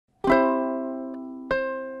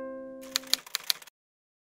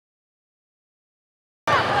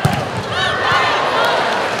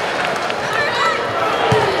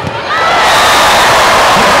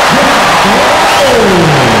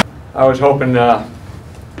I was hoping that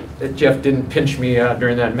Jeff didn't pinch me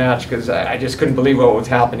during that match, because I just couldn't believe what was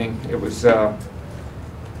happening. It was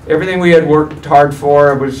everything we had worked hard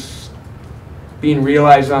for was being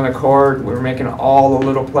realized on the court. We were making all the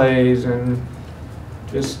little plays, and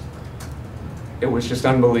it was just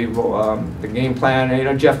unbelievable. The game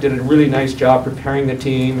plan, Jeff did a really nice job preparing the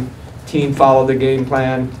team. Team followed the game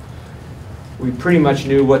plan. We pretty much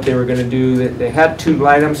knew what they were going to do. They had 2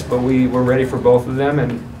 lineups, but we were ready for both of them,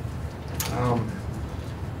 and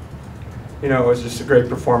it was just a great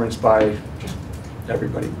performance by just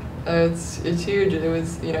everybody. It's huge. It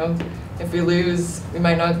was, if we lose, we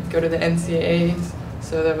might not go to the NCAAs,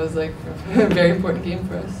 so that was like a very important game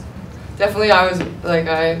for us. Definitely,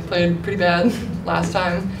 I played pretty bad last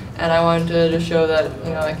time, and I wanted to just show that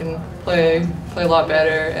I can play a lot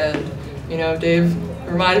better. And Dave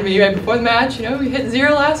reminded me right before the match, we hit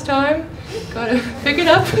 0 last time, gotta pick it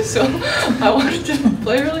up. So I wanted to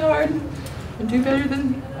play really hard and do better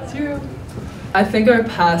than 0. I think our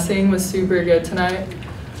passing was super good tonight,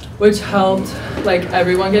 which helped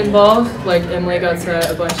everyone get involved. Emily got set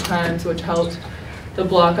a bunch of times, which helped the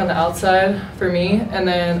block on the outside for me. And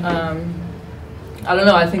then I don't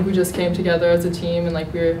know, I think we just came together as a team,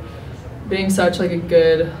 and we were being such a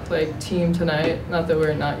good team tonight. Not that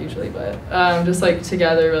we're not usually, but just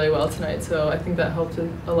together really well tonight. So I think that helped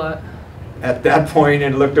a lot. At that point,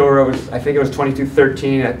 and looked over, I think it was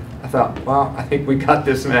 22-13. I thought, well, I think we got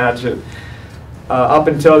this match. Up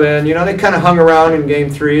until then, they kind of hung around in game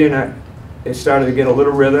 3, and they started to get a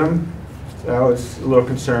little rhythm. So I was a little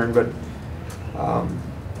concerned, but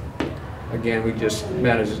again, we just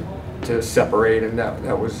managed to separate, and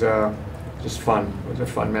that was just fun. It was a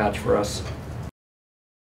fun match for us.